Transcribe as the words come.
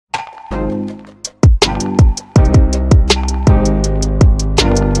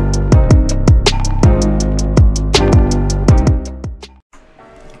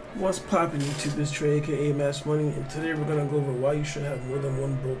What's poppin' YouTube? It's Trey, aka Massmoney, and today we're gonna go over why you should have more than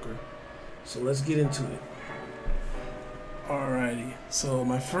one broker. So let's get into it. Alrighty. So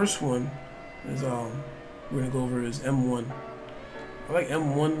my first one is we're gonna go over is M1. I like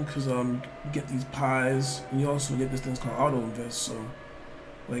M1 because you get these pies, and you also get this thing called auto invest. So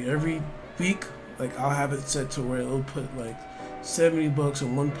like every week, like I'll have it set to where it'll put like 70 bucks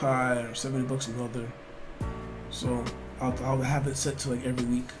in one pie or 70 bucks in another. So I'll have it set to like every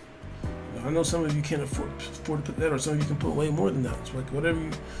week. I know some of you can't afford to put that, or some of you can put way more than that. So like whatever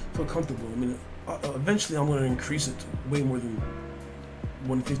you feel comfortable. I mean, eventually I'm going to increase it to way more than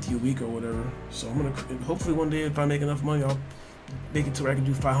 150 a week or whatever. So I'm gonna hopefully one day if I make enough money, I'll make it to where I can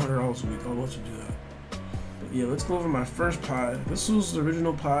do $500 a week. I'll let you do that. But yeah, let's go over my first pie. This was the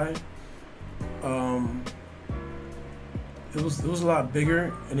original pie. It was a lot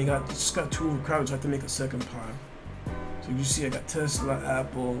bigger, and just got too overcrowded, so I have to make a second pie. So you see I got Tesla,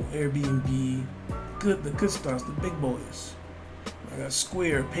 Apple, Airbnb, the good stars, the big boys. I got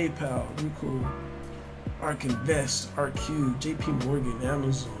Square, PayPal, Ruco, ARK Invest, RQ, JP Morgan,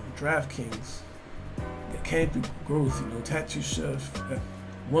 Amazon, DraftKings. Got Canopy Growth, Tattoo Chef. Got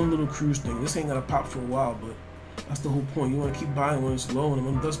one little cruise thing. This ain't gonna pop for a while, but that's the whole point. You wanna keep buying when it's low, and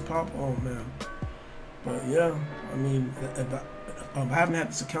when it does pop, oh man. But yeah, I mean, I haven't had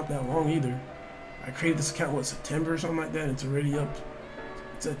this account that long either. I created this account, September or something like that, and it's already up.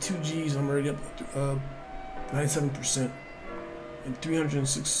 It's at 2 G's, I'm already up 97% and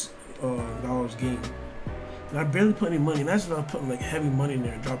 $306 gain. And I barely put any money. Imagine if I was putting like heavy money in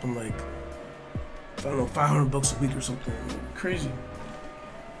there, dropping like, I don't know, 500 bucks a week or something. Crazy.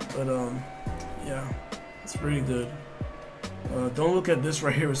 But yeah, it's pretty good. Don't look at this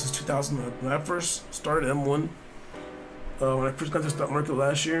right here. It says 2009. When I first started M1, when I first got to the stock market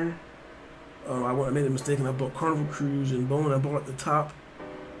last year, I made a mistake and I bought Carnival Cruise and Bone. I bought at the top,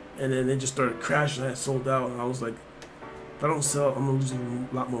 and then it just started crashing. I had sold out, and I was like, if I don't sell, I'm gonna lose even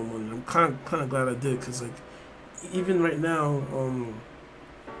a lot more money. And I'm kind of glad I did, because like even right now, I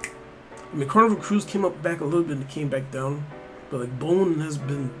mean, Carnival Cruise came up back a little bit and it came back down, but like Bone has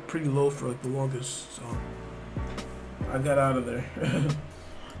been pretty low for like the longest, so I got out of there.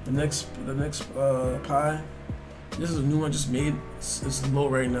 The next pie. This is a new one I just made. It's low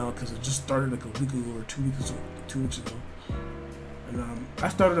right now because it just started like a week ago or 2 weeks ago. And I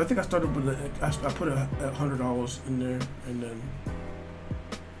started with I put $100 in there, and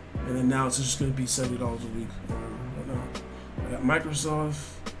then now it's just gonna be $70 a week. I got Microsoft.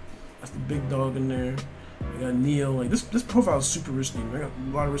 That's the big dog in there. I got Neo. Like this profile is super risky. I got a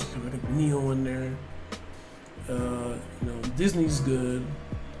lot of risky. I got Neo in there. Disney's good.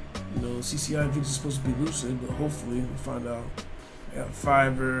 CCI VIX is supposed to be lucid, but hopefully we'll find out. I got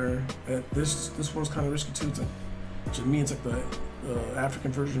Fiverr. This one's kind of risky too. To me, it's like the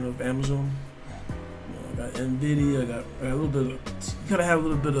African version of Amazon. I got Nvidia. I got a little bit of. You gotta have a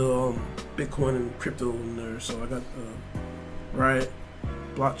little bit of Bitcoin and crypto in there. So I got Riot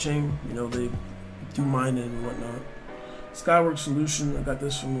blockchain. They do mining and whatnot. Skyworks Solution. I got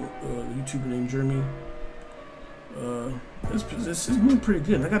this from a YouTuber named Jeremy. This is moving pretty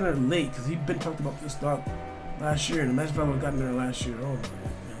good. And I got in there late because he'd been talking about this stock last year, and imagine if I would have gotten there last year. Oh my god,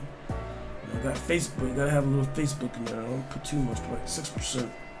 man. I got Facebook. You gotta have a little Facebook in there. I don't put too much, but like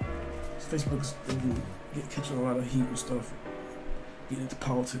 6%. Facebook's catching a lot of heat and stuff. Getting into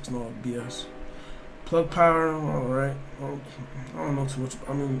politics and all that BS. Plug Power, alright. I don't know too much.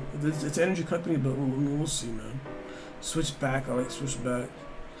 I mean, it's an energy company, but we'll see, man. Switchback, I like Switchback.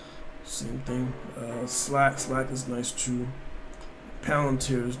 Same thing. Slack is nice too.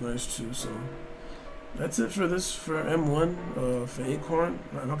 Palantir is nice too. So that's it for M1. For Acorn,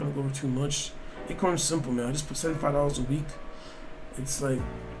 I'm not gonna go over too much. Acorn's simple, man. I just put $75 a week. It's like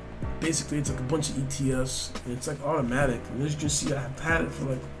basically it's like a bunch of ETFs, and it's like automatic. And as you can see, I've had it for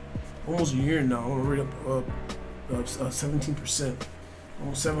like almost a year now. I'm already up 17%,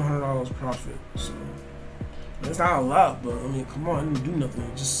 almost $700 profit. So. It's not a lot, but I mean, come on, I didn't do nothing.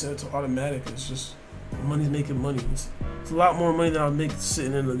 It just set it to automatic. It's just money's making money. It's a lot more money than I'll make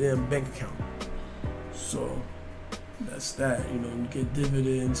sitting in a damn bank account. So that's that. You get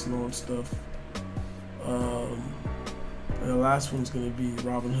dividends and all that stuff. And the last one's gonna be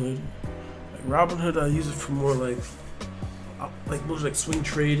Robinhood. Like Robinhood, I use it for more like swing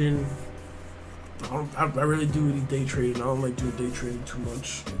trading. I rarely do any day trading. I don't like doing day trading too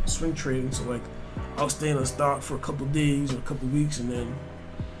much. Swing trading, so like I'll stay in a stock for a couple days or a couple weeks, and then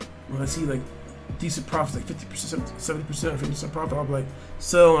when I see like decent profits, like 50%, 70%, or 50% profit, I'll be like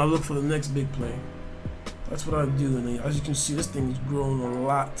sell, and I look for the next big play. That's what I do, and then, as you can see, this thing is growing a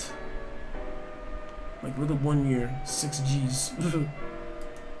lot. Like look at 1 year, 6 G's.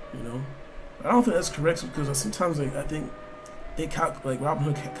 you know. I don't think that's correct because sometimes like I think they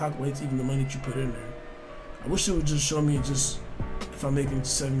Robinhood calculates even the money that you put in there. I wish it would just show me just if I'm making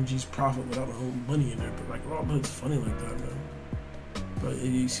 7G's profit without my own money in there, but like Robinhood's funny like that, man. But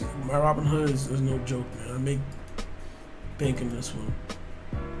you see, my Robinhood is no joke, man. I make bank in this one.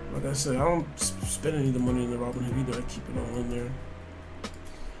 Like I said, I don't spend any of the money in the Robinhood either. I keep it all in there.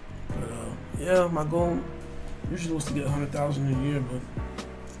 But yeah, my goal usually was to get 100,000 a year, but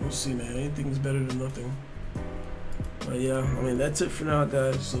we'll see, man. Anything is better than nothing. But yeah, I mean that's it for now,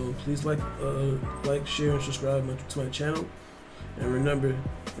 guys. So please like, share, and subscribe to my channel. And remember,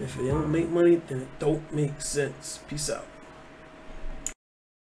 if it don't make money, then it don't make sense. Peace out.